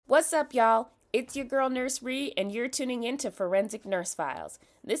What's up, y'all? It's your girl Nurse Ree, and you're tuning in to Forensic Nurse Files.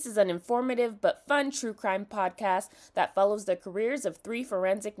 This is an informative but fun true crime podcast that follows the careers of 3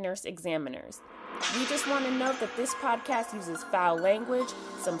 forensic nurse examiners. We just want to note that this podcast uses foul language,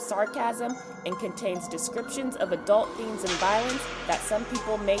 some sarcasm, and contains descriptions of adult themes and violence that some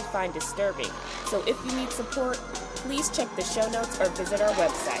people may find disturbing. So if you need support, please check the show notes or visit our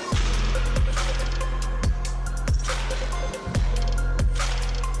website.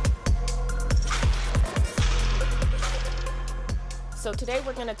 So today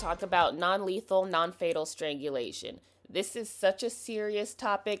we're going to talk about non-lethal, non-fatal strangulation. This is such a serious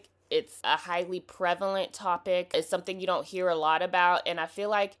topic. It's a highly prevalent topic. It's something you don't hear a lot about. And I feel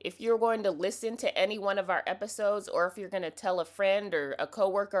like if you're going to listen to any one of our episodes, or if you're going to tell a friend or a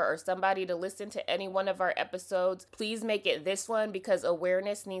coworker or somebody to listen to any one of our episodes, please make it this one, because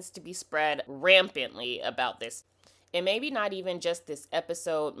awareness needs to be spread rampantly about this. And maybe not even just this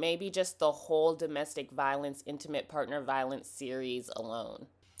episode, maybe just the whole domestic violence, intimate partner violence series alone.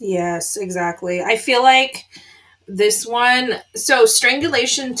 Yes, exactly. I feel like this one, so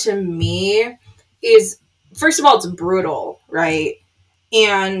strangulation to me is, first of all, it's brutal, right?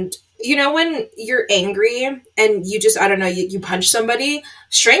 And you know, when you're angry and you just, I don't know, you punch somebody,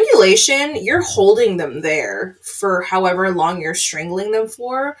 strangulation, you're holding them there for however long you're strangling them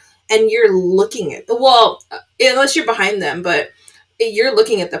for. And you're looking at, well, unless you're behind them, but you're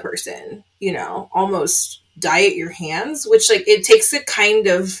looking at the person, you know, almost die at your hands, which, like, it takes a kind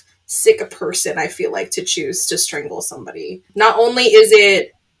of sick person, I feel like, to choose to strangle somebody. Not only is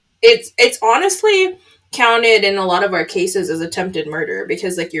it's honestly counted in a lot of our cases as attempted murder,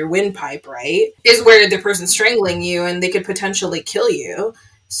 because, like, your windpipe, right, is where the person's strangling you and they could potentially kill you.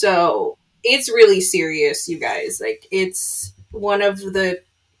 So it's really serious, you guys. Like, it's one of the,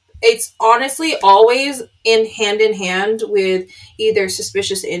 it's honestly always in hand with either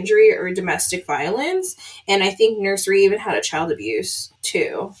suspicious injury or domestic violence. And I think nursery even had a child abuse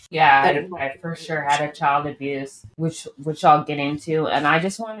too. Yeah, I for sure had a child abuse, which I'll get into. And I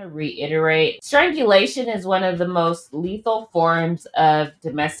just want to reiterate, strangulation is one of the most lethal forms of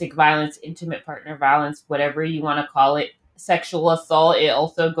domestic violence, intimate partner violence, whatever you want to call it. Sexual assault, it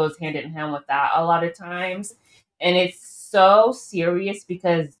also goes hand in hand with that a lot of times. And it's so serious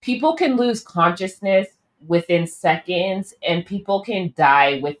because people can lose consciousness within seconds and people can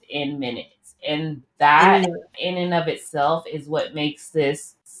die within minutes. And that in and of itself is what makes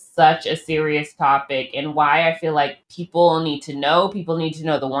this such a serious topic, and why I feel like people need to know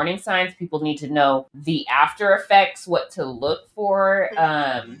the warning signs. People need to know the after effects, what to look for,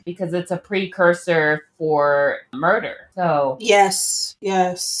 because it's a precursor for murder. So yes.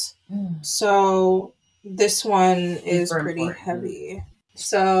 So this one is pretty heavy.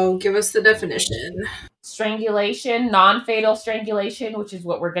 So give us the definition. Strangulation, non-fatal strangulation, which is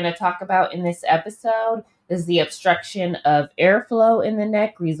what we're going to talk about in this episode, is the obstruction of airflow in the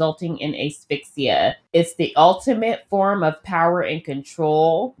neck resulting in asphyxia. It's the ultimate form of power and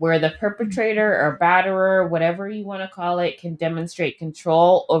control, where the perpetrator or batterer, whatever you want to call it, can demonstrate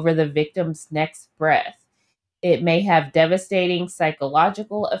control over the victim's next breath. It may have devastating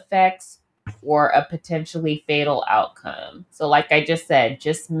psychological effects or a potentially fatal outcome. So like I just said,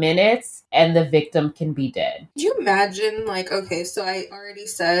 just minutes and the victim can be dead. Could you imagine, like, okay, so I already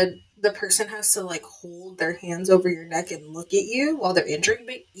said the person has to, like, hold their hands over your neck and look at you while they're injuring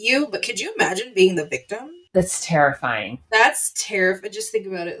you, but could you imagine being the victim? That's terrifying. That's terrifying. Just think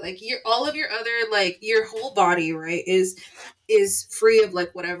about it. Like, all of your other, like, your whole body, right, is free of,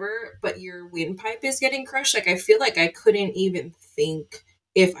 like, whatever, but your windpipe is getting crushed. Like, I feel like I couldn't even think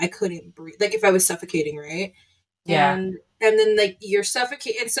if I couldn't breathe, like if I was suffocating, right? Yeah. And then, like, you're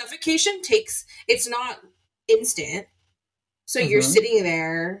suffocating, and suffocation takes, it's not instant. So you're sitting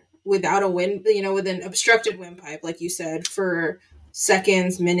there without a wind, you know, with an obstructed windpipe, like you said, for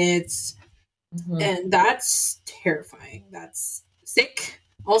seconds, minutes. And that's terrifying. That's sick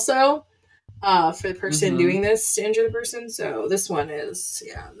also, for the person doing this to injure the person. So this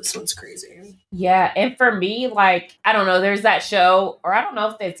one's crazy. Yeah, and for me, like, I don't know, there's that show, or I don't know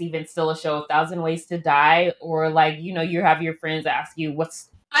if it's even still a show, 1,000 Ways to Die, or, like, you know, you have your friends ask you what's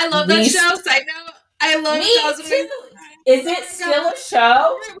I love that show. Side note, I love me 1,000 too. Is it still a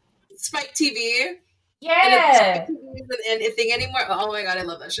show? Spike TV. Yeah. And it's anything anymore. Oh my god, I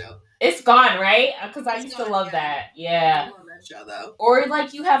love that show. It's gone, right? Because I used to love that. Yeah. I love that show, though. Or,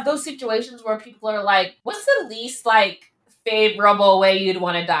 like, you have those situations where people are like, what's the least, like, favorable way you'd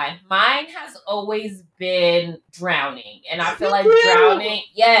want to die? Mine has always been drowning. And I feel like drowning,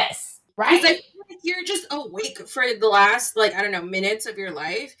 yes. Right? You're just awake for the last, like, I don't know, minutes of your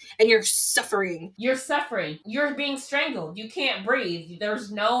life, and you're suffering. You're suffering. You're being strangled. You can't breathe.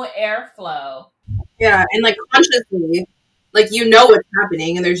 There's no airflow. Yeah, and like consciously, like you know what's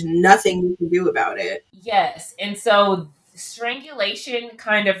happening, and there's nothing you can do about it. Yes. And so strangulation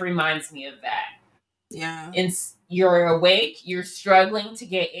kind of reminds me of that. Yeah. You're awake, you're struggling to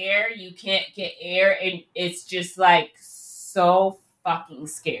get air, you can't get air, and it's just like so fucking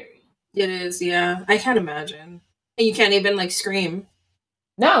scary. It is, yeah. I can't imagine. And you can't even like scream.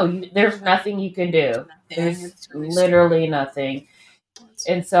 No, there's nothing you can do. There's really literally nothing.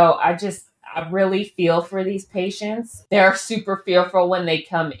 And so I really feel for these patients. They're super fearful when they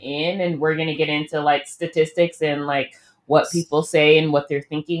come in, and we're going to get into like statistics and like what people say and what they're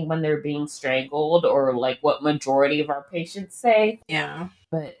thinking when they're being strangled, or like what majority of our patients say. Yeah.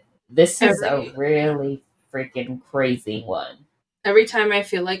 But this is a really freaking crazy one. Every time I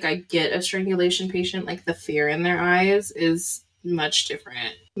feel like I get a strangulation patient, like the fear in their eyes is much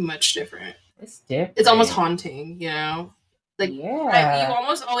different. Much different. It's different. It's almost haunting, you know? Like, yeah. You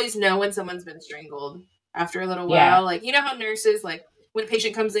almost always know when someone's been strangled after a little while. Yeah. Like, you know how nurses, like, when a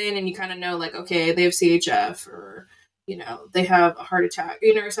patient comes in and you kind of know, like, okay, they have CHF, or, you know, they have a heart attack,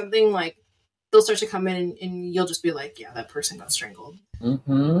 you know, or something, like, they'll start to come in and you'll just be like, yeah, that person got strangled.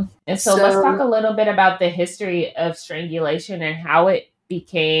 Mm-hmm. And so let's talk a little bit about the history of strangulation and how it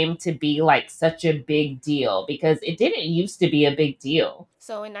became to be like such a big deal, because it didn't used to be a big deal.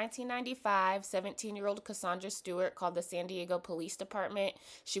 So in 1995, 17-year-old Cassandra Stewart called the San Diego Police Department.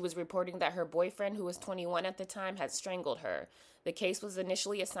 She was reporting that her boyfriend, who was 21 at the time, had strangled her. The case was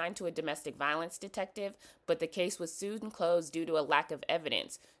initially assigned to a domestic violence detective, but the case was soon closed due to a lack of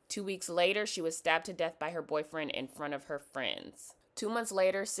evidence. 2 weeks later, she was stabbed to death by her boyfriend in front of her friends. 2 months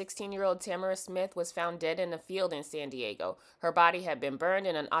later, 16-year-old Tamara Smith was found dead in a field in San Diego. Her body had been burned,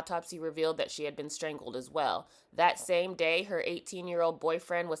 and an autopsy revealed that she had been strangled as well. That same day, her 18-year-old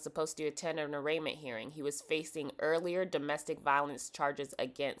boyfriend was supposed to attend an arraignment hearing. He was facing earlier domestic violence charges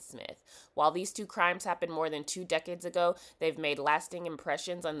against Smith. While these two crimes happened more than 2 decades ago, they've made lasting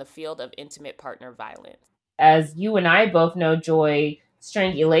impressions on the field of intimate partner violence. As you and I both know, Joy,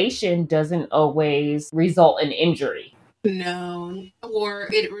 strangulation doesn't always result in injury. No, or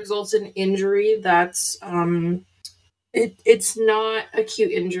it results in injury that's it's not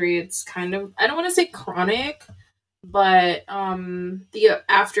acute injury. It's kind of, I don't want to say chronic, but the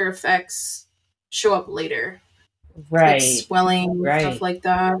after effects show up later. Right. Like swelling, stuff like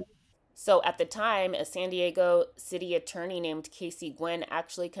that. So at the time, a San Diego city attorney named Casey Gwynn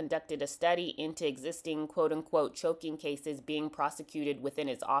actually conducted a study into existing quote-unquote choking cases being prosecuted within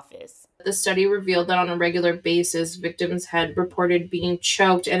his office. The study revealed that on a regular basis, victims had reported being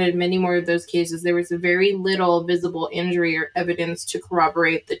choked, and in many more of those cases, there was very little visible injury or evidence to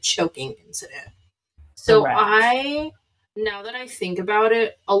corroborate the choking incident. So correct. Now that I think about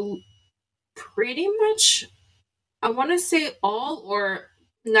it, pretty much, I want to say all or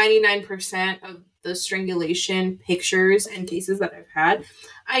 99% of the strangulation pictures and cases that I've had,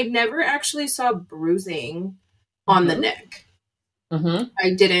 I never actually saw bruising on the neck. Mm-hmm.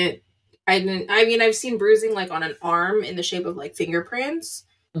 I mean, I've seen bruising like on an arm in the shape of like fingerprints,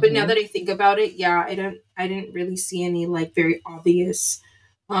 but now that I think about it, yeah, I didn't really see any like very obvious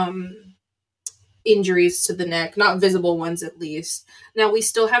injuries to the neck, not visible ones at least. Now we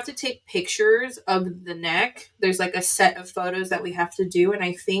still have to take pictures of the neck. There's like a set of photos that we have to do, and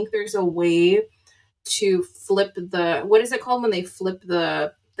I think there's a way to flip the, what is it called when they flip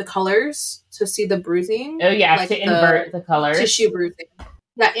the colors to see the bruising? Oh yeah, like to invert the colors. Tissue bruising.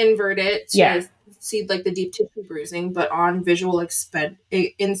 Yeah, invert it to see like the deep tissue bruising, but on visual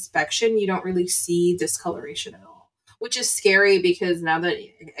inspection you don't really see discoloration at all. Which is scary, because now that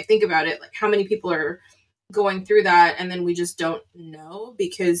I think about it, like how many people are going through that, and then we just don't know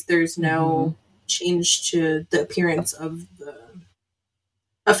because there's no change to the appearance of the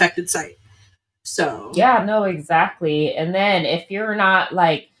affected site. So yeah, no, exactly. And then if you're not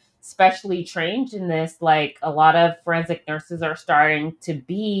like specially trained in this, like a lot of forensic nurses are starting to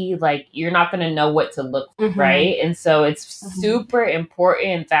be, like, you're not going to know what to look for, right? And so it's super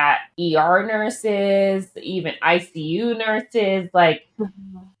important that ER nurses, even ICU nurses, like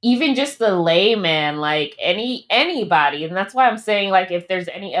even just the layman, like anybody. And that's why I'm saying, like, if there's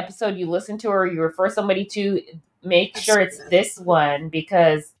any episode you listen to or you refer somebody to, make sure it's this one,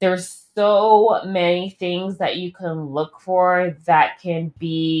 because there's so many things that you can look for that can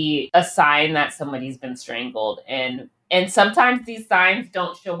be a sign that somebody's been strangled. And sometimes these signs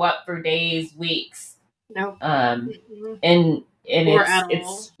don't show up for days, weeks. No. And or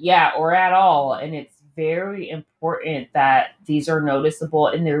it's at all. And it's very important that these are noticeable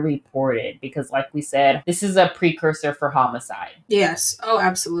and they're reported because, like we said, this is a precursor for homicide. Yes. Oh,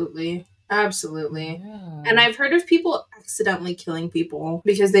 absolutely. Absolutely. Yeah. And I've heard of people accidentally killing people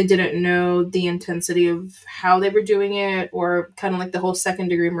because they didn't know the intensity of how they were doing it, or kind of like the whole second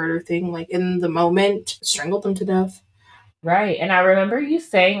degree murder thing, like in the moment, strangled them to death. Right. And I remember you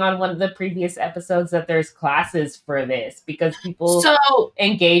saying on one of the previous episodes that there's classes for this because people So,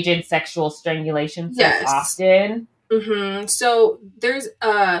 engage in sexual strangulation so yes. often. So there's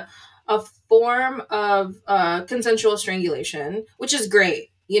a form of consensual strangulation, which is great.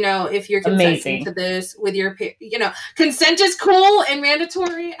 You know, if you're consenting to this with your, consent is cool and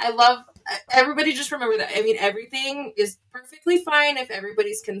mandatory. I love, everybody just remember that. I mean, everything is perfectly fine if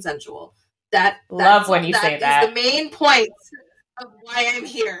everybody's consensual. Love when you say that. That is the main point of why I'm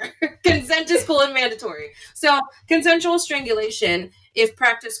here. Consent is cool and mandatory. So consensual strangulation, if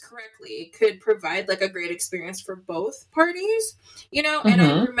practiced correctly, could provide like a great experience for both parties, And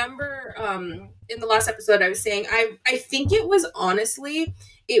I remember in the last episode I was saying I think it was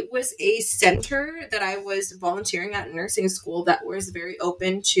a center that I was volunteering at in nursing school that was very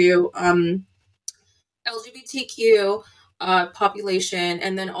open to LGBTQ population,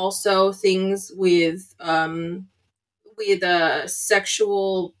 and then also things with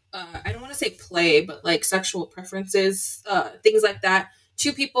sexual I don't want to say play, but like sexual preferences, things like that,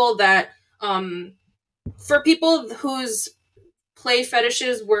 to people that for people whose play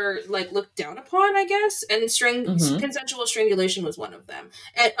fetishes were like looked down upon, I guess, and consensual strangulation was one of them.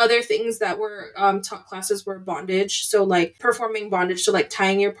 And other things that were taught classes were bondage, so like performing bondage, so like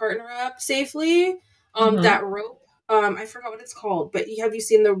tying your partner up safely. That rope, I forgot what it's called, but have you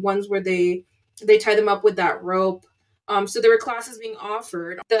seen the ones where they tie them up with that rope? So there were classes being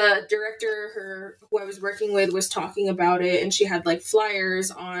offered. The director, who I was working with, was talking about it, and she had like flyers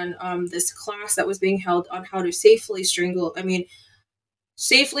on this class that was being held on how to safely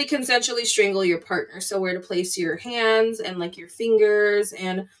consensually strangle your partner. So where to place your hands and like your fingers,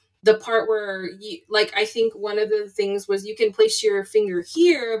 and the part where I think one of the things was you can place your finger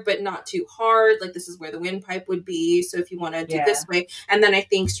here, but not too hard. Like this is where the windpipe would be. So if you want to do this way, and then I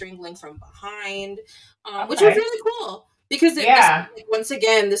think strangling from behind, which was really cool because once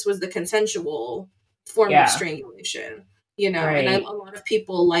again, this was the consensual form of strangulation. Right. And a lot of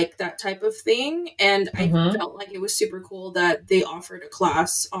people like that type of thing. And I felt like it was super cool that they offered a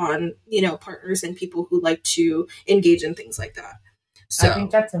class on, partners and people who like to engage in things like that. So I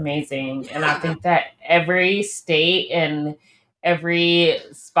think that's amazing. Yeah. And I think that every state and every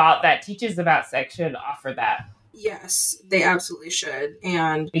spot that teaches about sex should offer that. Yes, they absolutely should.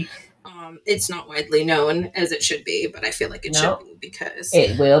 And it's not widely known as it should be, but I feel like it should be, because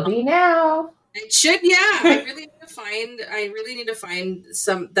it will be now. It should, yeah. I really need to find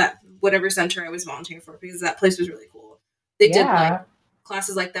that whatever center I was volunteering for, because that place was really cool. They did like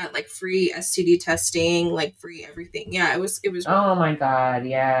classes like that, like free STD testing, like free everything. Yeah, it was. Really oh my God,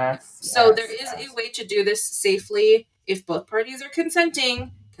 yes. So there is a way to do this safely if both parties are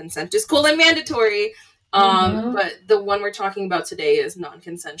consenting. Consent is cool and mandatory. But the one we're talking about today is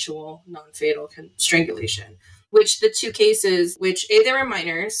non-consensual, non-fatal strangulation, which the two cases, they were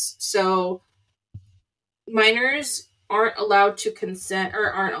minors, so minors aren't allowed to consent,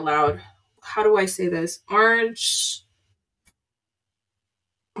 or aren't allowed. How do I say this? Aren't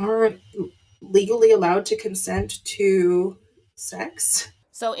legally allowed to consent to sex.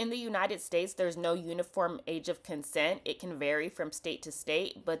 So in the United States, there's no uniform age of consent. It can vary from state to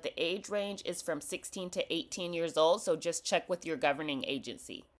state, but the age range is from 16 to 18 years old. So just check with your governing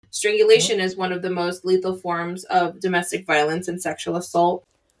agency. Strangulation is one of the most lethal forms of domestic violence and sexual assault.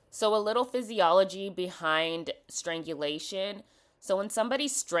 So a little physiology behind strangulation. So when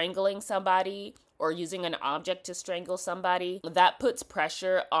somebody's strangling somebody or using an object to strangle somebody, that puts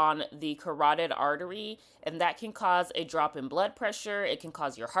pressure on the carotid artery, and that can cause a drop in blood pressure. It can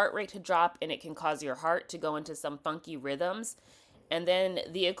cause your heart rate to drop, and it can cause your heart to go into some funky rhythms. And then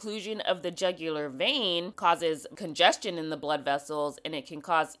the occlusion of the jugular vein causes congestion in the blood vessels, and it can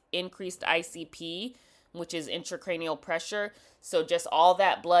cause increased ICP, which is intracranial pressure. So just all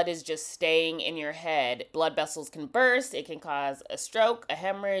that blood is just staying in your head. Blood vessels can burst. It can cause a stroke, a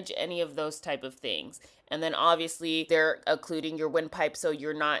hemorrhage, any of those type of things. And then obviously they're occluding your windpipe, so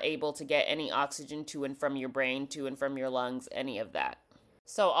you're not able to get any oxygen to and from your brain, to and from your lungs, any of that.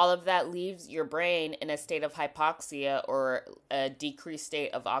 So all of that leaves your brain in a state of hypoxia, or a decreased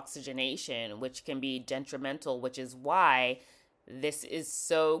state of oxygenation, which can be detrimental, which is why This is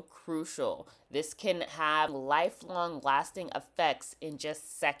so crucial. This can have lifelong lasting effects in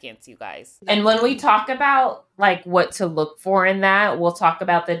just seconds, you guys. And when we talk about like what to look for in that, we'll talk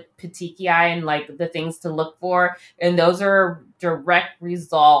about the petechiae and like the things to look for. And those are a direct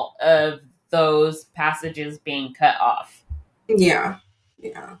result of those passages being cut off. Yeah.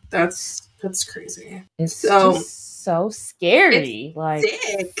 Yeah. That's crazy. It's just so scary. It's like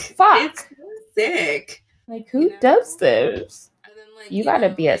sick. Fuck. It's so sick. Like who does this? And then, like, you gotta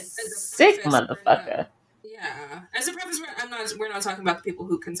be a sick motherfucker. Yeah. As a preface, we're not talking about the people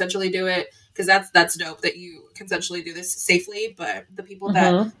who consensually do it, because that's dope that you consensually do this safely, but the people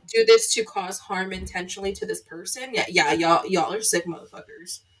that do this to cause harm intentionally to this person, y'all are sick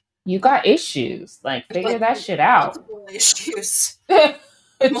motherfuckers. You got issues. Like, figure that shit out. Multiple issues.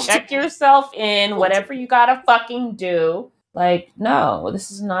 Check yourself in, whatever you gotta fucking do. Like, no,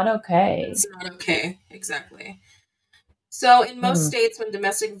 this is not okay. It's not okay. Exactly. So in most states, when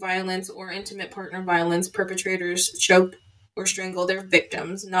domestic violence or intimate partner violence perpetrators choke or strangle their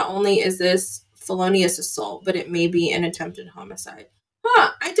victims, not only is this felonious assault, but it may be an attempted homicide.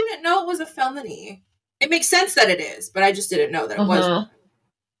 I didn't know it was a felony. It makes sense that it is, but I just didn't know that it was.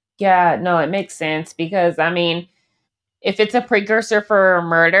 Yeah, no, it makes sense because, I mean, if it's a precursor for a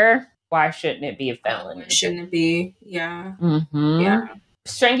murder, why shouldn't it be a felony? Why shouldn't it be? Yeah. Yeah.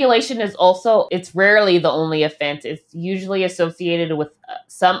 Strangulation is also, it's rarely the only offense. It's usually associated with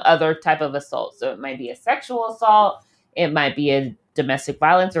some other type of assault. So it might be a sexual assault, it might be a domestic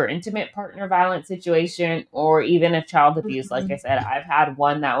violence or intimate partner violence situation, or even a child abuse. Like I said, I've had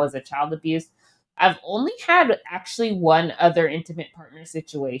one that was a child abuse. I've only had actually one other intimate partner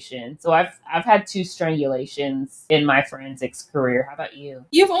situation. So I've had 2 strangulations in my forensics career. How about you?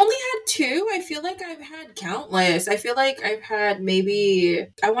 You've only had 2? I feel like I've had countless. I feel like I've had maybe,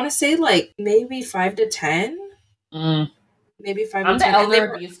 I want to say like maybe 5 to 10. Maybe 5 I'm to 10. I'm the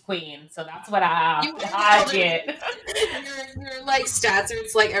elder abuse queen, so that's what I get. Your like stats are,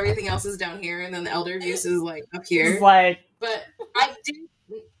 it's like everything else is down here, and then the elder abuse is like up here. It's like, but I did.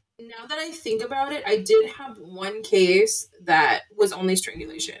 Now that I think about it, I did have one case that was only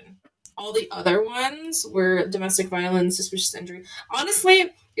strangulation. All the other ones were domestic violence, suspicious injury.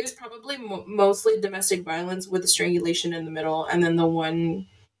 Honestly, it was probably mostly domestic violence with strangulation in the middle, and then the one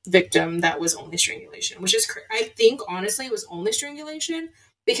victim that was only strangulation, which is I think honestly it was only strangulation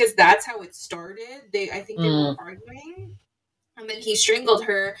because that's how it started. I think they were arguing, and then he strangled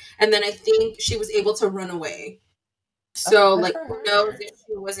her, and then I think she was able to run away. So like, who knows if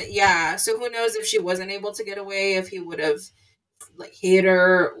she wasn't? Yeah. So who knows if she wasn't able to get away? If he would have like hit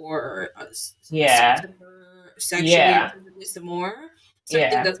her or assaulted her sexually some more. So I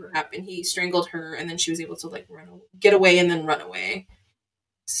think that's what happened. He strangled her, and then she was able to like get away and then run away.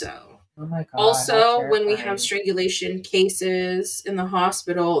 So. Oh my God, also, when we have strangulation cases in the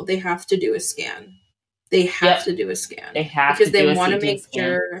hospital, they have to do a scan. They have to do a scan. They have because they want to make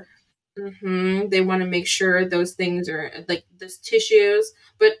sure. They want to make sure those things are like those tissues,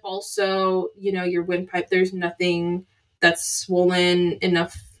 but also, your windpipe, there's nothing that's swollen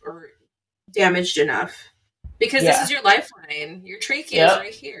enough or damaged enough, because this is your lifeline. Your trachea is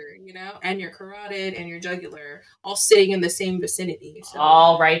right here, and your carotid and your jugular all sitting in the same vicinity. So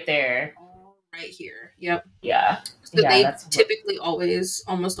all right there. All right here. Yep. Yeah. So they typically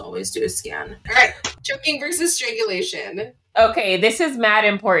almost always do a scan. All right. Choking versus strangulation. Okay, this is mad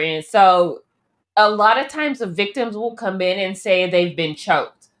important. So a lot of times the victims will come in and say they've been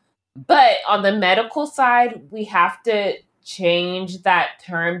choked. But on the medical side, we have to change that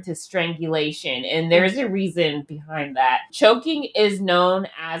term to strangulation. And there's a reason behind that. Choking is known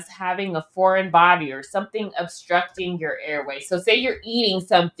as having a foreign body or something obstructing your airway. So say you're eating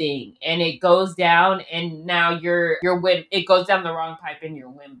something and it goes down, and now it goes down the wrong pipe and your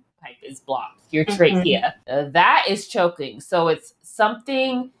windpipe is blocked, your trachea. That is choking. So it's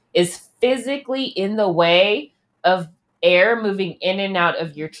something is physically in the way of air moving in and out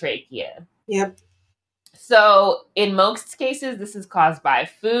of your trachea. Yep. So in most cases, this is caused by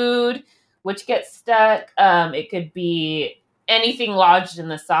food, which gets stuck. It could be anything lodged in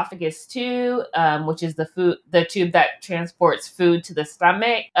the esophagus too, which is the tube that transports food to the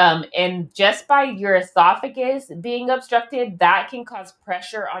stomach. And just by your esophagus being obstructed, that can cause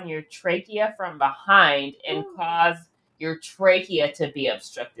pressure on your trachea from behind and cause your trachea to be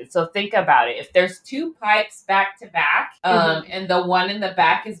obstructed. So think about it. If there's 2 pipes back to back, and the one in the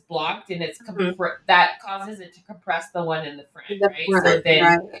back is blocked, and it's that causes it to compress the one in the front, right? So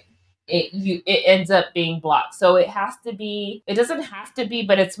then it ends up being blocked. So it doesn't have to be,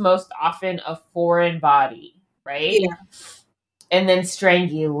 but it's most often a foreign body, right? Yeah. And then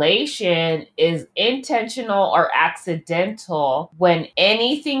strangulation is intentional or accidental when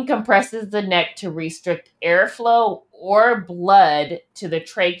anything compresses the neck to restrict airflow or blood to the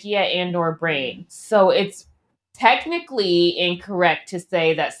trachea and or brain. So it's technically incorrect to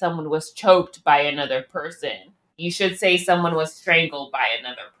say that someone was choked by another person. You should say someone was strangled by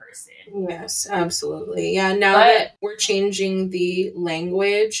another person. Yes, absolutely. Yeah, now that we're changing the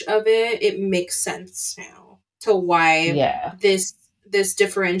language of it, it makes sense now to why this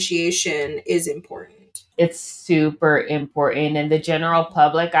differentiation is important. It's super important, and the general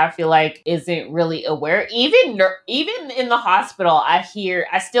public, I feel like, isn't really aware. Even in the hospital, I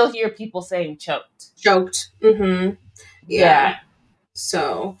still hear people saying choked. Mm-hmm. Yeah.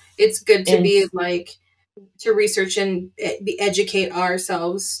 So it's good to be like to research and educate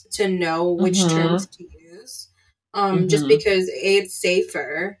ourselves to know which terms to use. Just because A, it's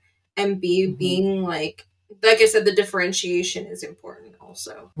safer, and B, being like I said, the differentiation is important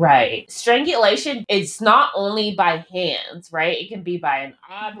also. Right. Strangulation, it's not only by hands, right? It can be by an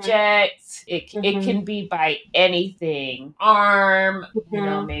object. It can be by anything. Arm,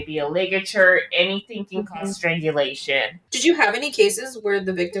 maybe a ligature, anything can cause strangulation. Did you have any cases where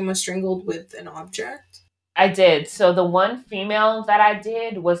the victim was strangled with an object? I did. So the one female that I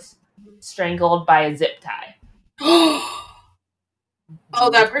did was strangled by a zip tie.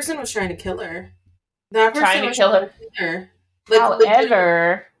 Oh, that person was trying to kill her. That person trying to kill her. Like,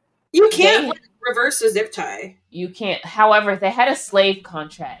 however, you can't reverse a zip tie. You can't. However, they had a slave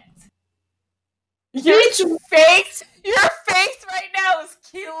contract. Your face right now is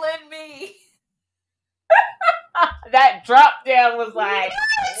killing me. That drop down was like,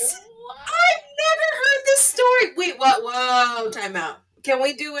 what? I've never heard this story. Wait, what? Whoa, time out. Can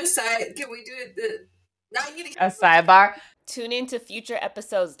we do a sidebar? Tune into future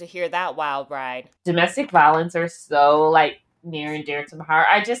episodes to hear that wild ride. Domestic violence are so like near and dear to my heart.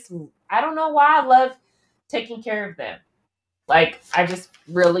 I don't know why I love taking care of them. Like, I just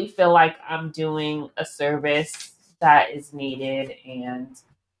really feel like I'm doing a service that is needed, and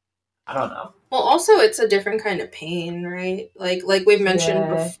I don't know. Well, also, it's a different kind of pain, right? Like we've mentioned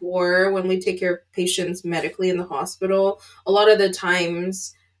before, when we take care of patients medically in the hospital, a lot of the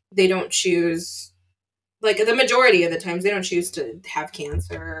times they don't choose, like the majority of the times, they don't choose to have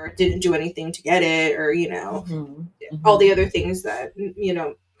cancer, or didn't do anything to get it, or, all the other things that,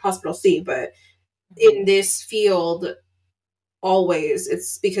 hospitals see. But in this field, always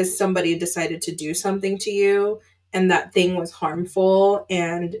it's because somebody decided to do something to you, and that thing was harmful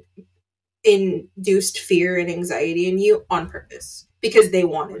and induced fear and anxiety in you on purpose because they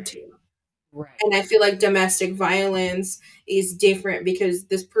wanted to. Right. And I feel like domestic violence is different because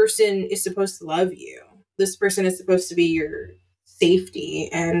this person is supposed to love you. This person is supposed to be your safety,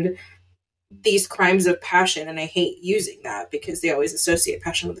 and these crimes of passion, and I hate using that because they always associate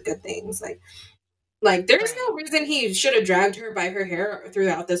passion with the good things. Like there's no reason he should have dragged her by her hair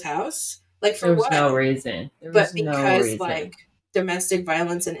throughout this house. Like, for what? No reason. But because like domestic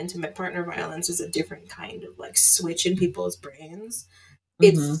violence and intimate partner violence is a different kind of like switch in people's brains.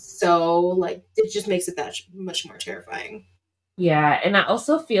 It's so like, it just makes it that much more terrifying. Yeah, and I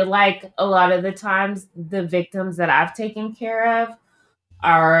also feel like a lot of the times the victims that I've taken care of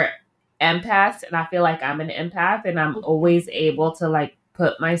are empaths, and I feel like I'm an empath, and I'm always able to like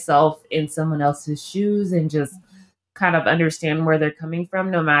put myself in someone else's shoes and just kind of understand where they're coming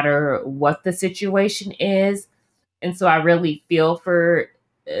from, no matter what the situation is. And so I really feel for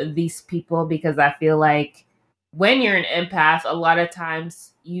these people, because I feel like when you're an empath, a lot of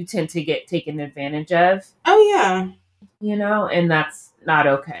times you tend to get taken advantage of. Oh, yeah. And that's not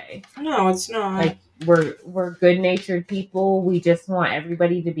okay. No, it's not. Like, we're good-natured people. We just want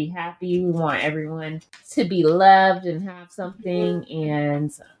everybody to be happy. We want everyone to be loved and have something.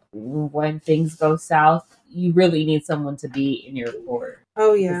 And when things go south, you really need someone to be in your court.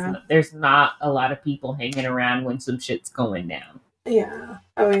 Oh, yeah. There's not a lot of people hanging around when some shit's going down. Yeah.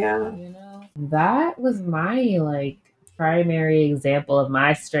 Oh, yeah. That was my, primary example of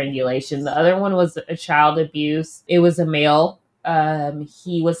my strangulation. The other one was a child abuse. It was a male.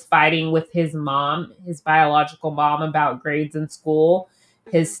 He was fighting with his mom, his biological mom, about grades in school.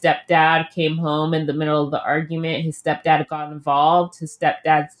 His stepdad came home in the middle of the argument. His stepdad got involved. His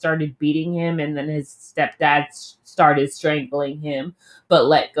stepdad started beating him, and then his stepdad started strangling him, but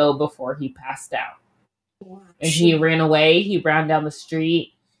let go before he passed out. Wow. And he ran away. He ran down the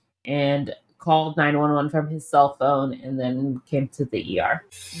street and called 911 from his cell phone, and then came to the ER.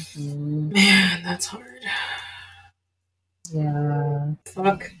 Man, that's hard. Yeah.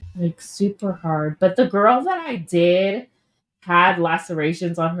 Fuck. Super hard. But the girl that I did had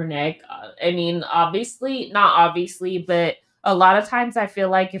lacerations on her neck. I mean, not obviously, but a lot of times I feel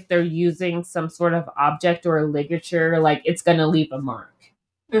like if they're using some sort of object or ligature, like it's going to leave a mark.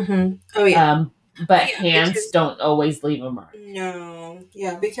 Mm-hmm. Oh, yeah. But hands don't always leave a mark. No.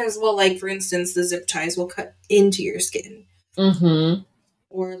 Yeah, because, well, like, for instance, the zip ties will cut into your skin. Mm-hmm.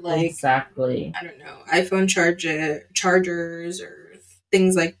 Or, like, exactly. I don't know, iPhone chargers or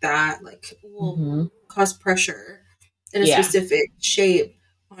things like that, like, will cause pressure in a specific shape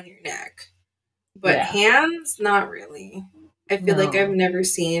on your neck. But hands, not really. I feel like I've never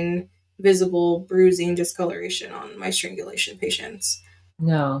seen visible bruising, discoloration on my strangulation patients.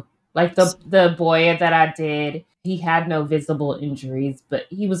 No. Like the boy that I did, he had no visible injuries, but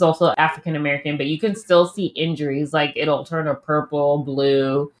he was also African American, but you can still see injuries. Like it'll turn a purple,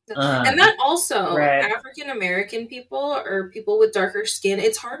 blue. And that also, red. African American people or people with darker skin,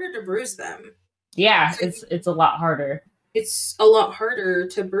 it's harder to bruise them. Yeah, it's a lot harder. It's a lot harder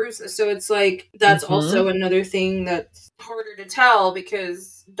to bruise. So it's like, that's also another thing that's harder to tell,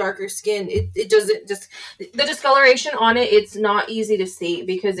 because darker skin, it doesn't just, the discoloration on it, it's not easy to see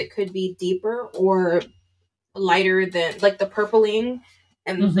because it could be deeper or lighter than, like the purpling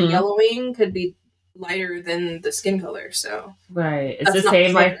and the yellowing could be lighter than the skin color. So right, it's the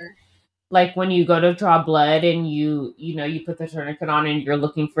same like when you go to draw blood and you put the tourniquet on and you're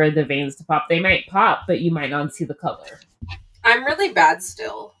looking for the veins to pop. They might pop, but you might not see the color. I'm really bad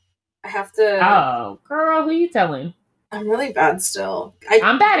still. I have to. Oh, girl, who you telling? I'm really bad still.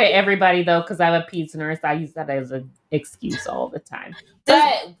 I'm bad at everybody though, because I'm a peds nurse. I use that as an excuse all the time.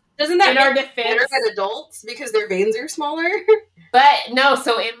 But doesn't that make it better than adults because their veins are smaller? But no,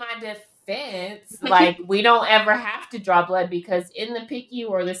 so in my defense, like we don't ever have to draw blood because in the PICU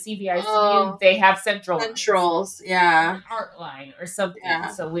or the CVICU, they have centrals, yeah, an art line or something,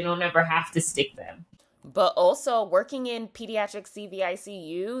 so we don't ever have to stick them. But also, working in pediatric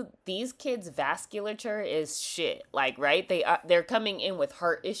CVICU, these kids' vasculature is shit. Like, right? They're coming in with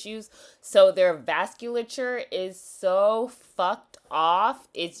heart issues, so their vasculature is so fucked off.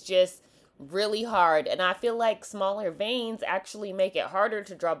 It's just really hard. And I feel like smaller veins actually make it harder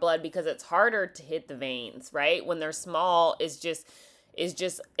to draw blood because it's harder to hit the veins, right? When they're small, is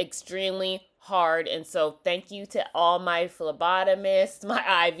just extremely hard. And so thank you to all my phlebotomists,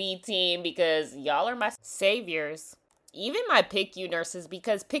 my IV team, because y'all are my saviors. Even my PICU nurses,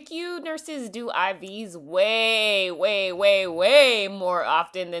 because PICU nurses do IVs way, way, way, way more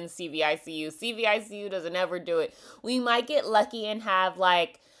often than CVICU. CVICU doesn't ever do it. We might get lucky and have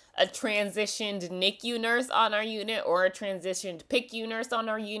like a transitioned NICU nurse on our unit, or a transitioned PICU nurse on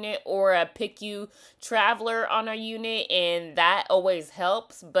our unit, or a PICU traveler on our unit, and that always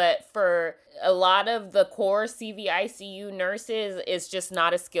helps. But for a lot of the core CVICU nurses, it's just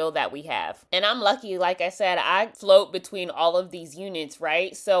not a skill that we have. And I'm lucky, like I said, I float between all of these units,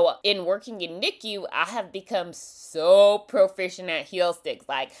 right? So in working in NICU, I have become so proficient at heel sticks.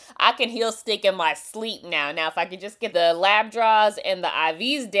 Like, I can heel stick in my sleep now. Now, if I could just get the lab draws and the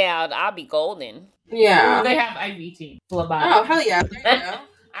IVs down, I'll be golden. Yeah. They have IV team. Oh, hell yeah. There you go.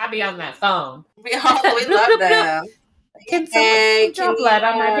 I'll be on that phone. We love them. Can someone draw blood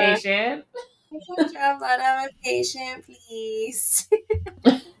on my patient? Draw blood on my patient, please.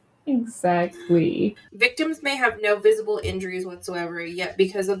 Exactly. Victims may have no visible injuries whatsoever, yet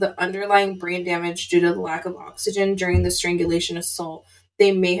because of the underlying brain damage due to the lack of oxygen during the strangulation assault,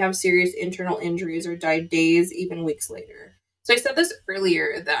 they may have serious internal injuries or die days, even weeks later. So I said this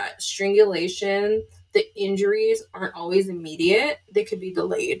earlier, that strangulation, the injuries aren't always immediate. They could be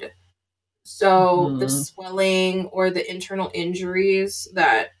delayed. So the swelling or the internal injuries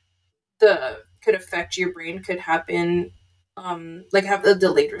that could affect your brain could happen, like have a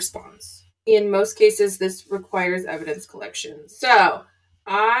delayed response. In most cases, this requires evidence collection. So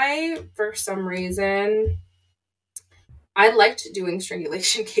for some reason, I liked doing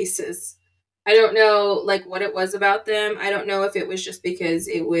strangulation cases. I don't know, like, what it was about them. I don't know if it was just because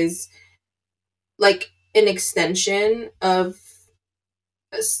it was like an extension of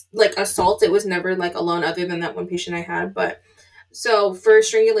like assault. It was never like alone, other than that one patient I had. But so for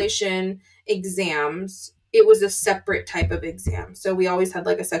strangulation exams, it was a separate type of exam. So we always had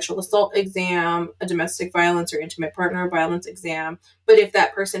like a sexual assault exam, a domestic violence or intimate partner violence exam. But if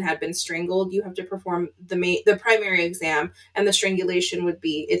that person had been strangled, you have to perform the primary exam, and the strangulation would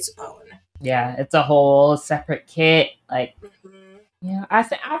be its own. Yeah, it's a whole separate kit. Like, yeah, I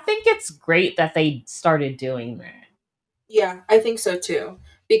think it's great that they started doing that. Yeah, I think so too,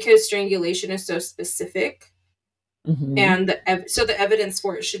 because strangulation is so specific, and so the evidence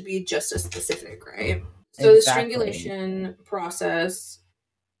for it should be just as specific, right? So the strangulation process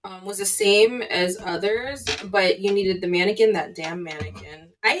was the same as others, but you needed the mannequin, that damn mannequin.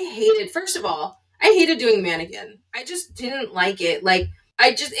 First of all, I hated doing mannequin. I just didn't like it. Like,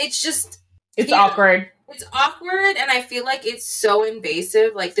 It's awkward. It's awkward, and I feel like it's so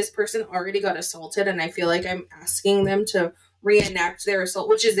invasive. Like, this person already got assaulted, and I feel like I'm asking them to reenact their assault,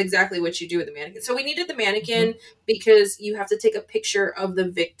 which is exactly what you do with the mannequin. So we needed the mannequin because you have to take a picture of the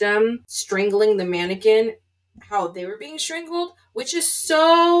victim strangling the mannequin, how they were being strangled, which is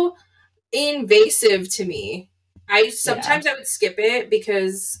so invasive to me. I would skip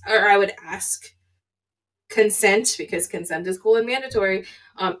it or I would ask consent, because consent is cool and mandatory.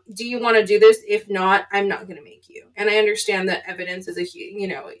 Do you want to do this? If not, I'm not going to make you. And I understand that evidence is you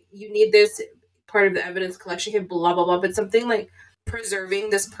need this part of the evidence collection kit, blah, blah, blah. But something like preserving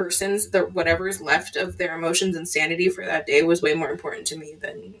this person's, whatever is left of their emotions and sanity for that day was way more important to me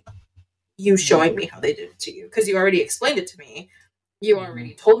than you showing me how they did it to you. Because you already explained it to me. You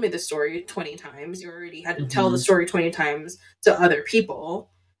already told me the story 20 times. You already had to tell the story 20 times to other people.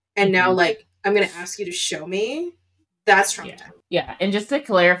 And now, like, I'm going to ask you to show me. That's traumatizing. Yeah. And just to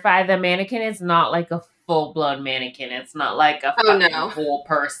clarify, the mannequin is not like a full-blown mannequin. It's not like a full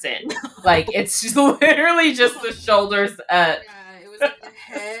person. Like, it's just literally just the shoulders. Yeah, it was like the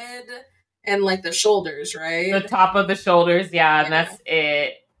head and like the shoulders, right? The top of the shoulders, yeah. And that's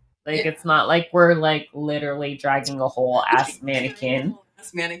it. Like, it's not like we're like literally dragging a whole ass mannequin.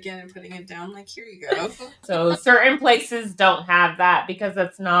 And putting it down, like, here you go. So certain places don't have that because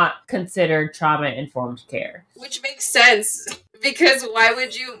that's not considered trauma-informed care. Which makes sense, because why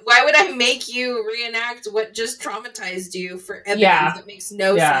would I make you reenact what just traumatized you for evidence that makes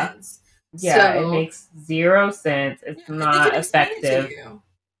no sense? Yeah, so, it makes zero sense. It's not effective.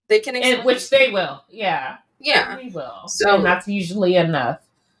 They can explain which they will. Yeah. Yeah. They will. So, and that's usually enough.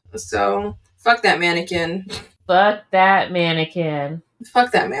 So, fuck that mannequin. Fuck that mannequin.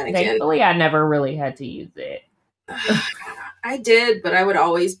 Fuck that mannequin. Thankfully, I never really had to use it. I did, but I would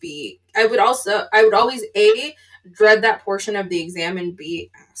always A, dread that portion of the exam, and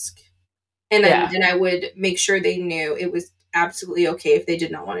B, ask. And then I would make sure they knew it was absolutely okay if they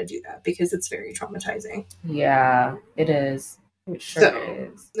did not want to do that, because it's very traumatizing. Yeah, it is. It sure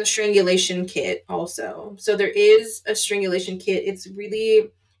is. The strangulation kit also. So there is a strangulation kit. It's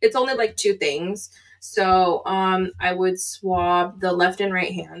only like 2 things. So, I would swab the left and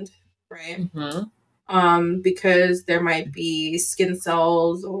right hand, right? Because there might be skin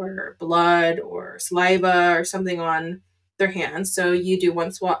cells or blood or saliva or something on their hands. So you do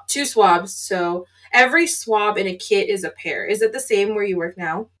 2 swabs. So every swab in a kit is a pair. Is it the same where you work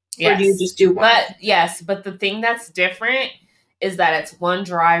now? Yes. Or do you just do one? But the thing that's different is that it's one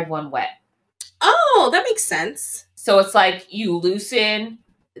dry, one wet. Oh, that makes sense. So it's like you loosen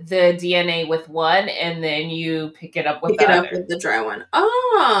the DNA with one, and then you pick it up with the dry one.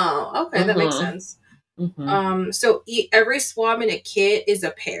 Oh, okay, that makes sense. So every swab in a kit is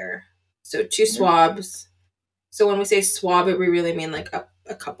a pair. So 2 swabs. So when we say swab, we really mean like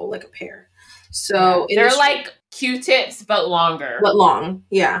a couple, like a pair. So they're like Q-tips, but longer. But long,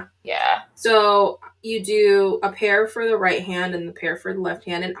 yeah. Yeah. So you do a pair for the right hand and the pair for the left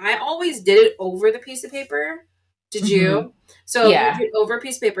hand. And I always did it over the piece of paper. Did you? So you did over a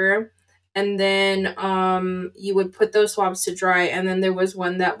piece of paper, and then you would put those swabs to dry, and then there was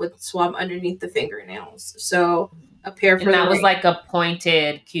one that would swab underneath the fingernails. So a pair for that was like a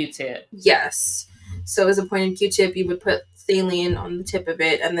pointed Q-tip. Yes. So as a pointed Q-tip, you would put saline on the tip of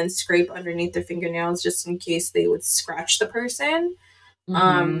it and then scrape underneath the fingernails just in case they would scratch the person.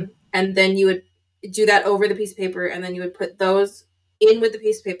 And then you would do that over the piece of paper, and then you would put those in with the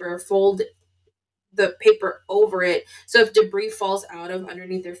piece of paper, fold the paper over it. So if debris falls out of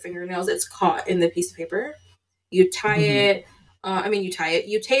underneath their fingernails, it's caught in the piece of paper. You tie it.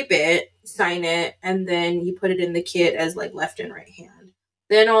 You tape it, sign it, and then you put it in the kit as like left and right hand.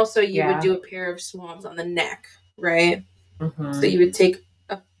 Then also you would do a pair of swabs on the neck, right? So you would take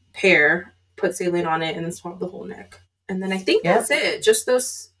a pair, put saline on it, and then swab the whole neck. And then I think that's it. Just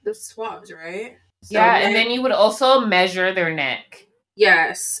those swabs, right? So and then you would also measure their neck.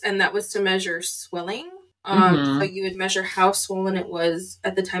 Yes, and that was to measure swelling. So you would measure how swollen it was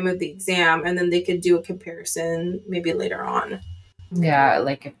at the time of the exam, and then they could do a comparison maybe later on. Yeah,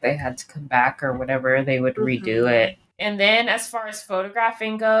 like if they had to come back or whatever, they would redo it. And then as far as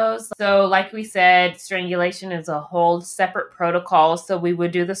photographing goes, so like we said, strangulation is a whole separate protocol. So we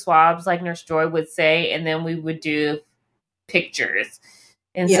would do the swabs like Nurse Joy would say, and then we would do pictures.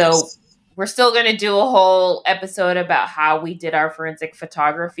 And so we're still going to do a whole episode about how we did our forensic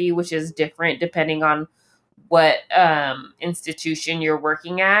photography, which is different depending on what institution you're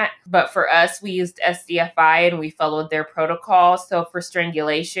working at. But for us, we used SDFI and we followed their protocol. So for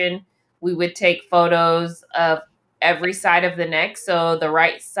strangulation, we would take photos of every side of the neck. So the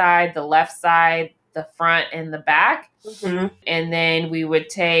right side, the left side, the front, and the back. Mm-hmm. And then we would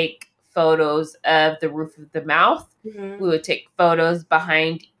take photos of the roof of the mouth. Mm-hmm. We would take photos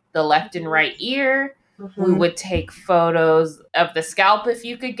behind the left and right ear. Mm-hmm. We would take photos of the scalp if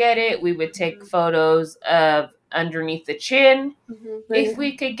you could get it. We would take photos of underneath the chin if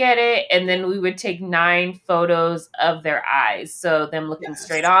we could get it. And then we would take 9 photos of their eyes. So them looking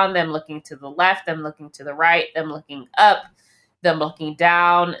straight on, them looking to the left, them looking to the right, them looking up, them looking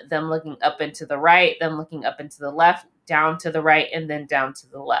down, them looking up and to the right, them looking up and to the left, down to the right, and then down to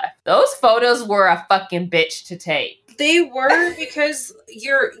the left. Those photos were a fucking bitch to take. They were, because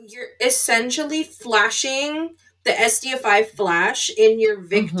you're essentially flashing the SDFI flash in your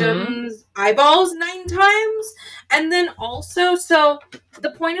victim's eyeballs 9 times. And then also, so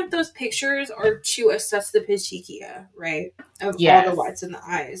the point of those pictures are to assess the petechia, right? Of all the whites in the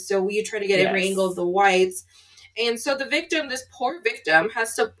eyes. So you try to get every angle of the whites. And so the victim, this poor victim,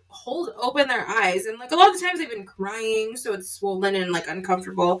 has to hold open their eyes. And, like, a lot of times they've been crying, so it's swollen and, like,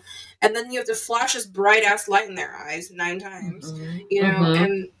 uncomfortable. And then you have to flash this bright-ass light in their eyes 9 times, you know?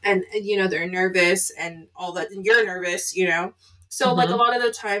 And, you know, they're nervous and all that. And you're nervous, you know? So, like, a lot of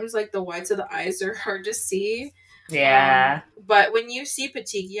the times, like, the whites of the eyes are hard to see. Yeah. But when you see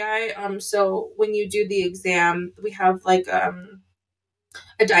petechiae, so when you do the exam, we have, like, a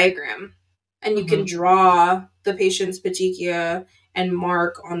diagram. And you can draw the patient's petechia and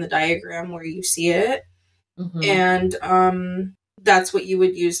mark on the diagram where you see it. And that's what you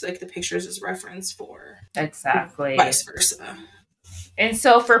would use, like, the pictures as reference for. Exactly. Vice versa. And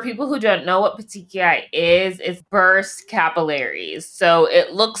so for people who don't know what petechiae is, it's burst capillaries. So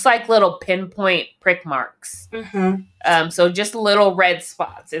it looks like little pinpoint prick marks. So just little red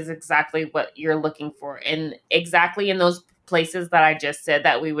spots is exactly what you're looking for. And exactly in those places that I just said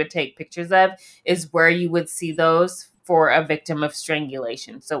that we would take pictures of is where you would see those for a victim of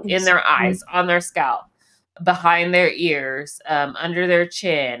strangulation. So in their eyes, on their scalp, behind their ears, under their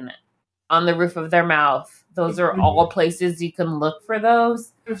chin, on the roof of their mouth. Those are all places you can look for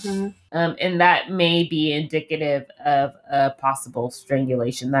those. And that may be indicative of a possible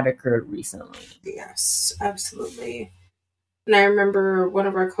strangulation that occurred recently. Yes, absolutely. And I remember one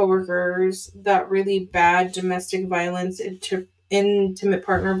of our coworkers, that really bad domestic violence, intimate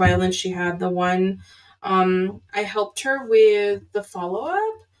partner violence she had, the one, I helped her with the follow-up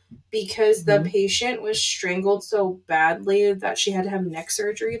because the patient was strangled so badly that she had to have neck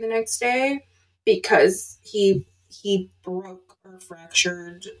surgery the next day because he broke or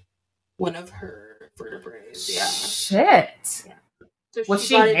fractured one of her vertebrae. Yeah. Shit. Yeah. So was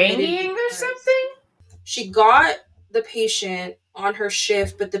she hanging or something? She got the patient on her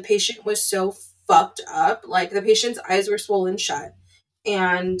shift, but the patient was so fucked up. Like, the patient's eyes were swollen shut,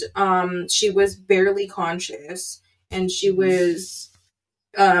 and she was barely conscious, and she was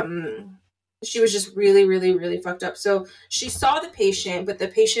just really, really, really fucked up. So she saw the patient, but the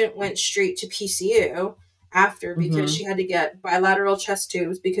patient went straight to PCU after because she had to get bilateral chest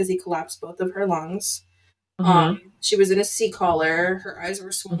tubes because he collapsed both of her lungs. She was in a C-collar. Her eyes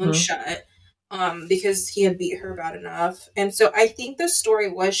were swollen shut. Because he had beat her bad enough. And so I think the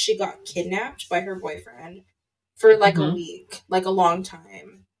story was she got kidnapped by her boyfriend for like a week, like a long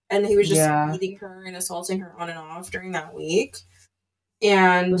time. And he was just beating her and assaulting her on and off during that week.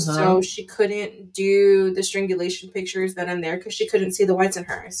 And so she couldn't do the strangulation pictures then and there because she couldn't see the whites in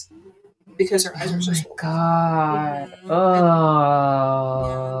her eyes. Because her eyes were so swollen. God. And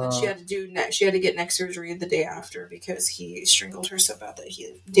then she had to get neck surgery the day after because he strangled her so bad that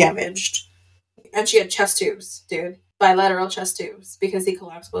he damaged. And she had chest tubes, dude. Bilateral chest tubes because he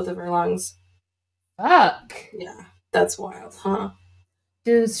collapsed both of her lungs. Fuck. Yeah, that's wild, huh?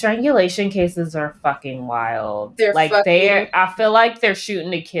 Dude, strangulation cases are fucking wild. They're like fucking... I feel like they're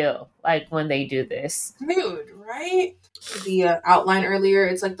shooting to kill. Like when they do this, dude. Right? The outline earlier,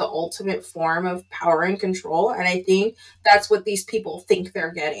 it's like the ultimate form of power and control, and I think that's what these people think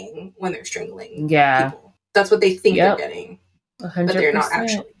they're getting when they're strangling people. That's what they think they're getting, 100%. But they're not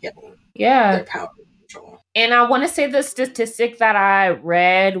actually getting. Yeah, their power and control. And I want to say the statistic that I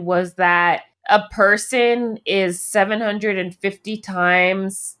read was that a person is 750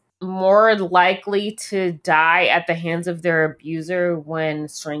 times more likely to die at the hands of their abuser when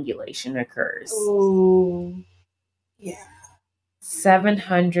strangulation occurs. Oh, yeah.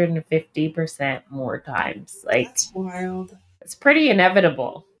 750% more times. Like, that's wild. It's pretty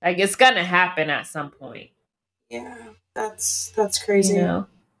inevitable. Like, it's gonna happen at some point. Yeah, that's crazy. You know?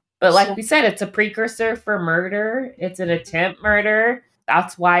 But like we said, it's a precursor for murder. It's an attempt murder.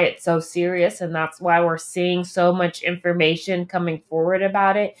 That's why it's so serious, and that's why we're seeing so much information coming forward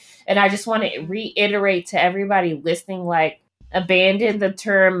about it. And I just want to reiterate to everybody listening, like, abandon the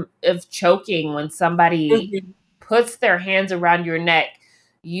term of choking when somebody puts their hands around your neck.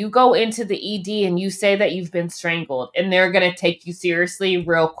 You go into the ED and you say that you've been strangled, and they're going to take you seriously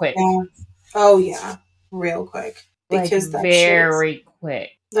real quick. Yeah. Oh, yeah. Real quick. Because like, very quick.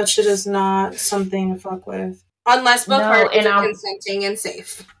 That shit is not something to fuck with. Unless both parties are consenting and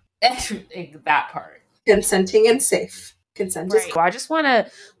safe. That part. Consenting and safe. Consent is I just want to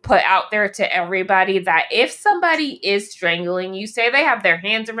put out there to everybody that if somebody is strangling you, say they have their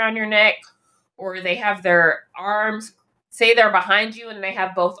hands around your neck or they have their arms, say they're behind you and they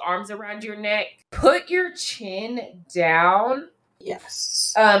have both arms around your neck, put your chin down.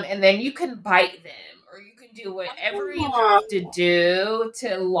 Yes. And then you can bite them, or you can do whatever you have to do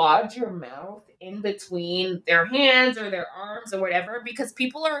to lodge your mouth in between their hands or their arms or whatever, because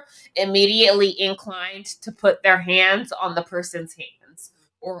people are immediately inclined to put their hands on the person's hands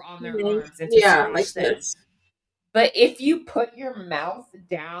or on their arms and to squish them. This. But if you put your mouth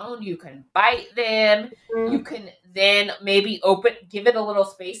down, you can bite them. Mm-hmm. You can then maybe give it a little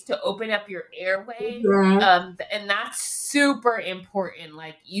space to open up your airway. Mm-hmm. And that's super important.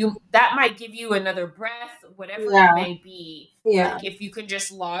 Like that might give you another breath, whatever it may be. Yeah. Like if you can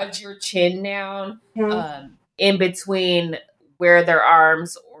just lodge your chin down in between where their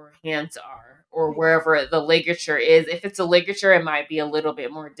arms or hands are, or wherever the ligature is. If it's a ligature, it might be a little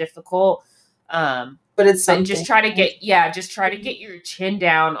bit more difficult. But it's something. Just try to get your chin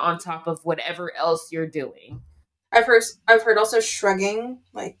down on top of whatever else you're doing. I've heard also shrugging,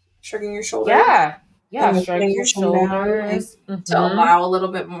 like shrugging your shoulders. Yeah, shrugging your shoulders down, like, to allow a little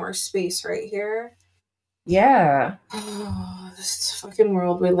bit more space right here. Yeah. Oh, this fucking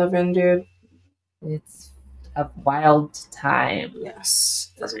world we live in, dude. It's a wild time.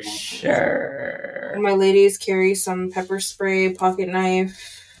 Yes, for sure. And my ladies carry some pepper spray, pocket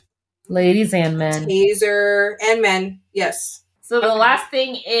knife. Ladies and men. Taser and men, yes. So the last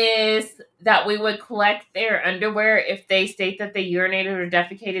thing is that we would collect their underwear if they state that they urinated or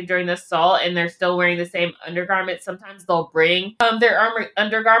defecated during the assault and they're still wearing the same undergarments. Sometimes they'll bring their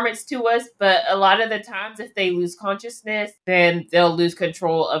undergarments to us, but a lot of the times if they lose consciousness, then they'll lose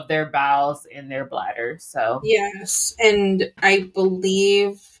control of their bowels and their bladder. So yes, and I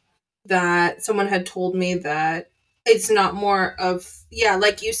believe that someone had told me that it's not more of,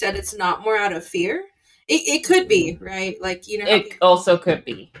 like you said, it's not more out of fear. It could be, right? Like, you know. It also could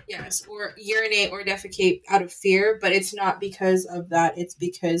be. Yes, or urinate or defecate out of fear, but it's not because of that. It's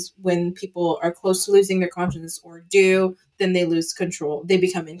because when people are close to losing their consciousness or do, then they lose control. They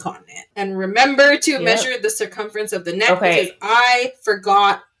become incontinent. And remember to measure the circumference of the neck, because I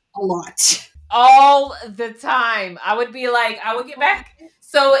forgot a lot. All the time. I would get back.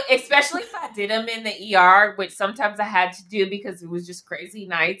 So especially if I did them in the ER, which sometimes I had to do because it was just crazy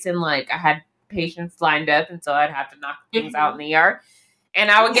nights and like I had patients lined up, and so I'd have to knock things out in the ER.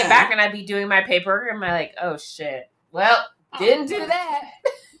 And I would get back and I'd be doing my paper and I'm like, oh shit. Well, didn't do that.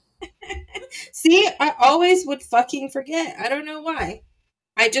 See, I always would fucking forget. I don't know why.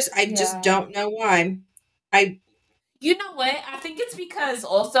 I just don't know why. You know what? I think it's because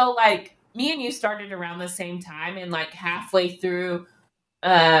also like me and you started around the same time, and like halfway through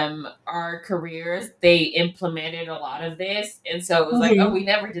our careers, they implemented a lot of this, and so it was like, oh, we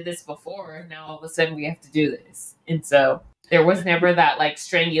never did this before, now all of a sudden we have to do this, and so there was never that like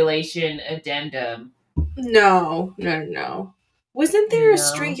strangulation addendum. No. Wasn't there a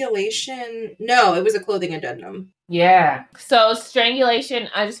strangulation? No, it was a clothing addendum. Yeah. So strangulation,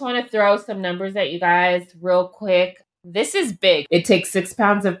 I just want to throw some numbers at you guys real quick. This is big. It takes 6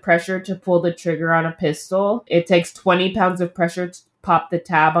 pounds of pressure to pull the trigger on a pistol. It takes 20 pounds of pressure to pop the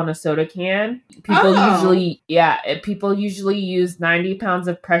tab on a soda can. People usually use 90 pounds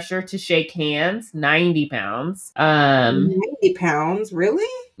of pressure to shake hands. 90 pounds. 90 pounds? Really?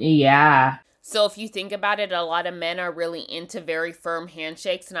 Yeah. So if you think about it, a lot of men are really into very firm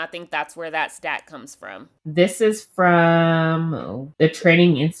handshakes, and I think that's where that stat comes from. This is from the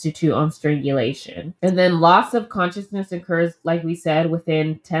Training Institute on Strangulation. And then loss of consciousness occurs, like we said,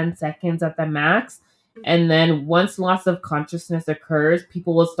 within 10 seconds at the max. And then once loss of consciousness occurs,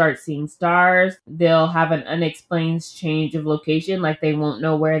 people will start seeing stars. They'll have an unexplained change of location, like they won't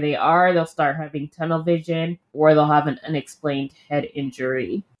know where they are. They'll start having tunnel vision, or they'll have an unexplained head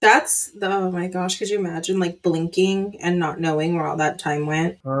injury. Oh my gosh, could you imagine like blinking and not knowing where all that time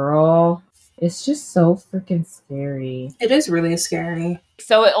went? Girl, It's just so freaking scary. It is really scary.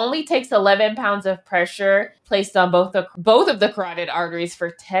 So it only takes 11 pounds of pressure placed on both of the carotid arteries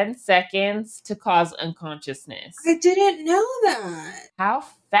for 10 seconds to cause unconsciousness. I didn't know that. How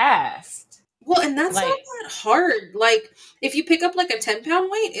fast? Well, and that's not that hard. Like, if you pick up like a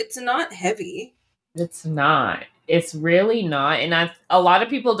 10-pound weight, it's not heavy. It's not. It's really not. And a lot of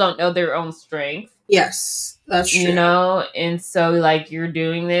people don't know their own strength. Yes, that's true. You know, and so like you're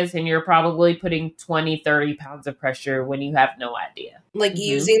doing this and you're probably putting 20, 30 pounds of pressure when you have no idea. Like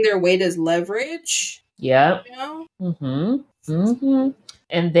using their weight as leverage. Yep. You know? Mm-hmm.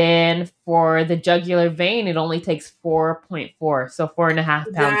 And then for the jugular vein, it only takes 4.4. So 4.5 pounds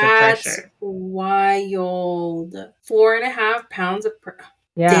of pressure. That's wild. 4.5 pounds of pressure.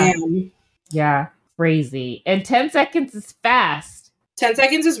 Yeah. Damn. Yeah. Crazy. And 10 seconds is fast. 10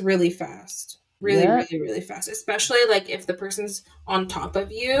 seconds is really fast. Really fast. Especially like if the person's on top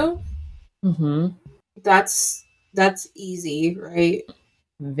of you. Mm-hmm. That's easy, right?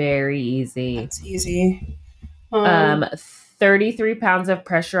 Very easy. That's easy. 33 pounds of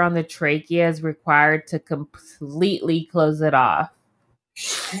pressure on the trachea is required to completely close it off.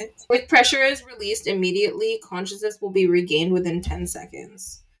 Shit. If pressure is released immediately, consciousness will be regained within 10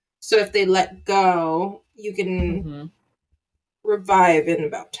 seconds. So if they let go, you can revive in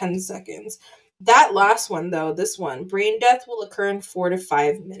about 10 seconds. That last one, though, this one, brain death will occur in 4 to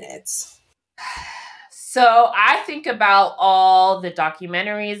 5 minutes. So I think about all the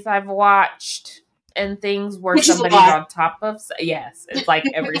documentaries I've watched and things where somebody's on top of. Yes, it's like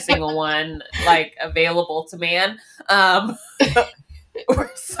every single one like available to man.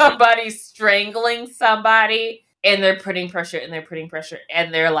 Where somebody's strangling somebody and they're putting pressure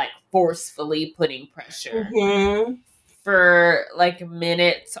and they're like forcefully putting pressure for like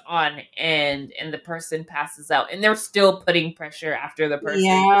minutes on end, and the person passes out and they're still putting pressure after the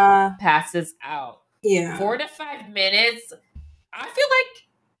person passes out. 4 to 5 minutes. I feel like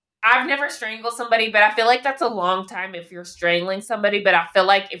I've never strangled somebody, but I feel like that's a long time if you're strangling somebody. But I feel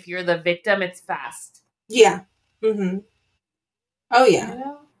like if you're the victim, it's fast. Yeah. Mm-hmm. Oh, yeah. You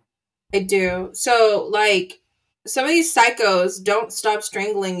know? I do. So, like, some of these psychos don't stop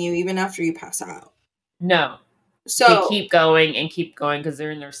strangling you even after you pass out. No. So they keep going because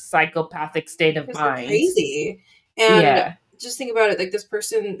they're in their psychopathic state of mind. They're crazy. And just think about it. Like, this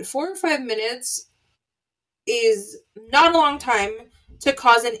person, 4 or 5 minutes is not a long time to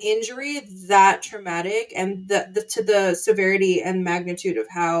cause an injury that traumatic, and to the severity and magnitude of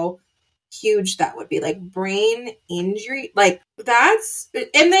how huge that would be. Like, brain injury, like that's,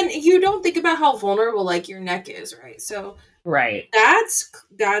 and then you don't think about how vulnerable like your neck is, right? So that's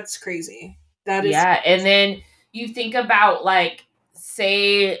crazy. That is crazy. And then you think about, like,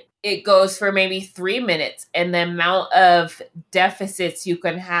 say it goes for maybe 3 minutes and the amount of deficits you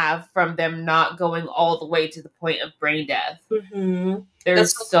can have from them not going all the way to the point of brain death.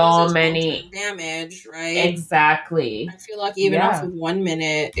 There's so many damage, right? Exactly. I feel like even off of 1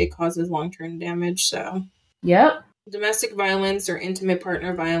 minute, it causes long-term damage. So, domestic violence or intimate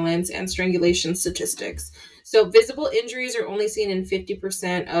partner violence and strangulation statistics. So, visible injuries are only seen in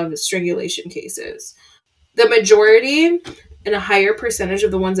 50% of strangulation cases. The majority and a higher percentage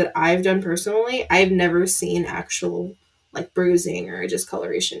of the ones that I've done personally, I've never seen actual like bruising or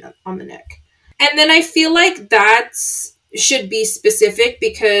discoloration on the neck. And then I feel like that's should be specific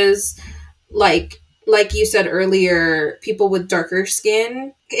because like you said earlier, people with darker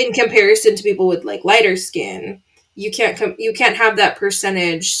skin in comparison to people with like lighter skin, you can't have that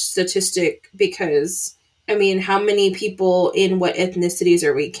percentage statistic because I mean, how many people in what ethnicities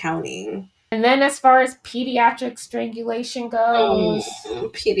are we counting? And then as far as pediatric strangulation goes...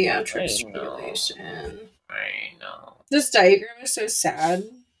 Pediatric strangulation. I know. This diagram is so sad.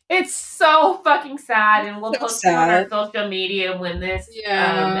 It's so fucking sad. And we'll post it on our social media when this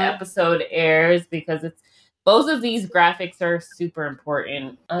episode airs because it's... Both of these graphics are super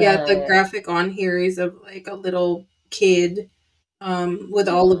important. The graphic on here is of like a little kid with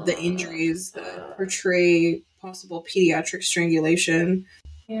all of the injuries that portray possible pediatric strangulation.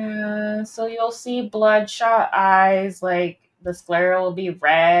 Yeah, so you'll see bloodshot eyes, like the sclera will be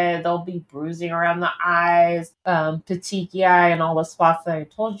red, there'll be bruising around the eyes, petechiae and all the spots that I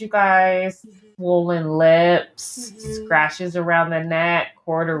told you guys, swollen lips, scratches around the neck,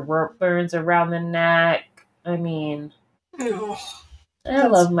 cord or rope burns around the neck. I mean, I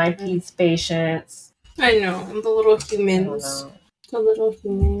love my peds patients. I know, the little humans.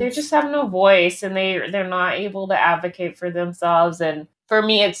 They just have no voice and they're not able to advocate for themselves. And for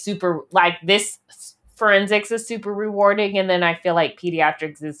me, it's super like this forensics is super rewarding, and then I feel like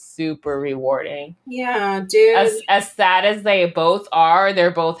pediatrics is super rewarding. Yeah, dude. As sad as they both are,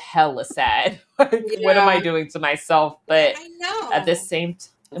 they're both hella sad. Like, what am I doing to myself? But I know. at the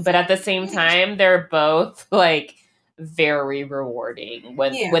same time, they're both like very rewarding.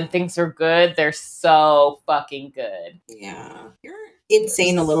 When things are good, they're so fucking good. Yeah, you're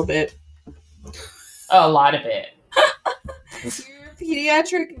insane a little bit. A lot of it. You're a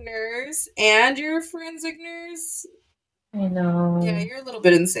pediatric nurse and you're a forensic nurse. I know. Yeah, you're a little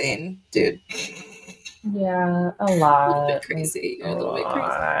bit insane, dude. Yeah, a lot. A little bit crazy. You're a little bit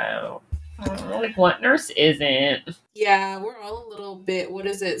crazy. Like, what nurse isn't? Yeah, we're all a little bit, what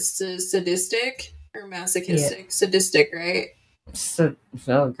is it, sadistic or masochistic? Yeah. Sadistic, right? So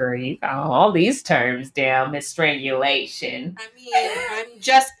great. All these terms down, Miss Strangulation. I mean, I'm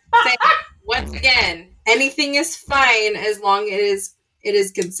just saying, once again, anything is fine as long as it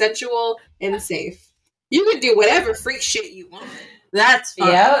is consensual and safe. You can do whatever freak shit you want. That's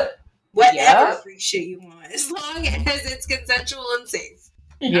fine. Yep. Whatever freak shit you want, as long as it's consensual and safe.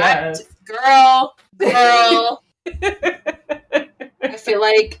 Yeah. Girl. I feel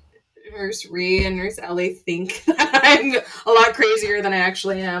like Nurse Ree and Nurse Ellie think I'm a lot crazier than I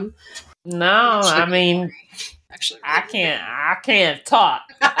actually am. No, I mean, actually, I can't talk.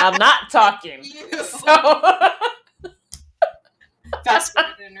 I'm not talking. So fast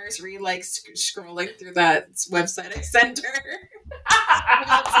forward to Nurse Ree, like scrolling through that website I sent her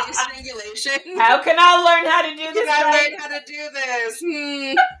about strangulation. How can I learn how to do this? Learn how to do this.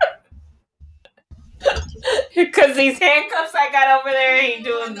 Because these handcuffs I got over there ain't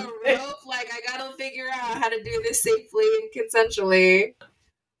doing the rope. Like, I gotta figure out how to do this safely and consensually.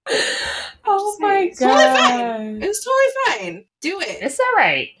 Oh my god. It's totally fine. Do it. It's all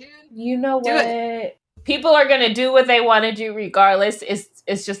right. Dude, you know what? People are going to do what they want to do regardless.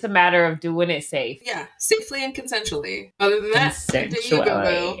 It's just a matter of doing it safe. Yeah, safely and consensually. Other than that, do you go,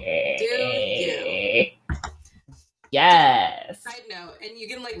 boo. Do you. Yes. Side note, and you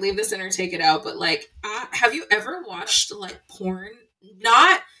can like leave this in or take it out, but like, have you ever watched like porn?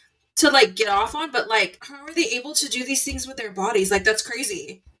 Not to like get off on, but like, how are they able to do these things with their bodies? Like, that's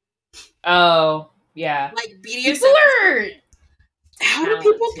crazy. Oh, yeah. Like BDSM. How do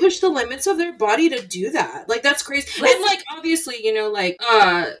people push the limits of their body to do that? Like, that's crazy. And like, obviously, you know, like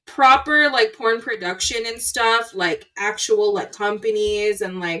proper like porn production and stuff, like actual like companies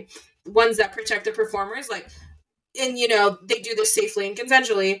and like ones that protect the performers, like, and you know, they do this safely and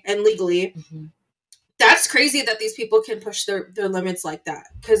consensually and legally. Mm-hmm. That's crazy that these people can push their limits like that,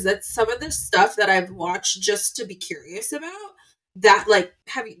 because that's some of the stuff that I've watched just to be curious about. That like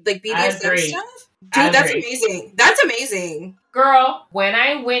BDSM stuff, dude. That's amazing. That's amazing, girl. When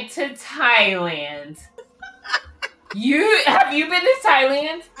I went to Thailand, have you been to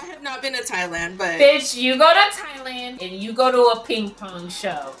Thailand? I have not been to Thailand, but bitch, you go to Thailand and you go to a ping pong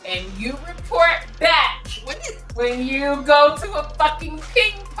show and you report back when you go to a fucking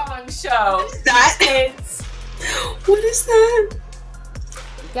ping pong show. What is that? What is that?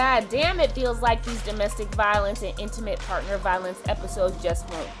 God damn, it feels like these domestic violence and intimate partner violence episodes just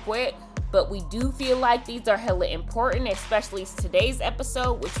won't quit. But we do feel like these are hella important, especially today's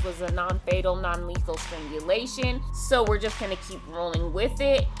episode, which was a non-fatal, non-lethal strangulation. So we're just gonna keep rolling with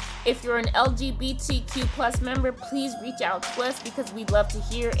it. If you're an LGBTQ plus member, please reach out to us because we'd love to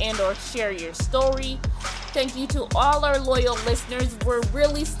hear and or share your story. Thank you to all our loyal listeners. We're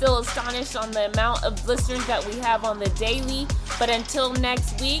really still astonished on the amount of listeners that we have on the daily. But until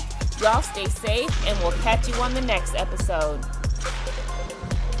next week, y'all stay safe and we'll catch you on the next episode.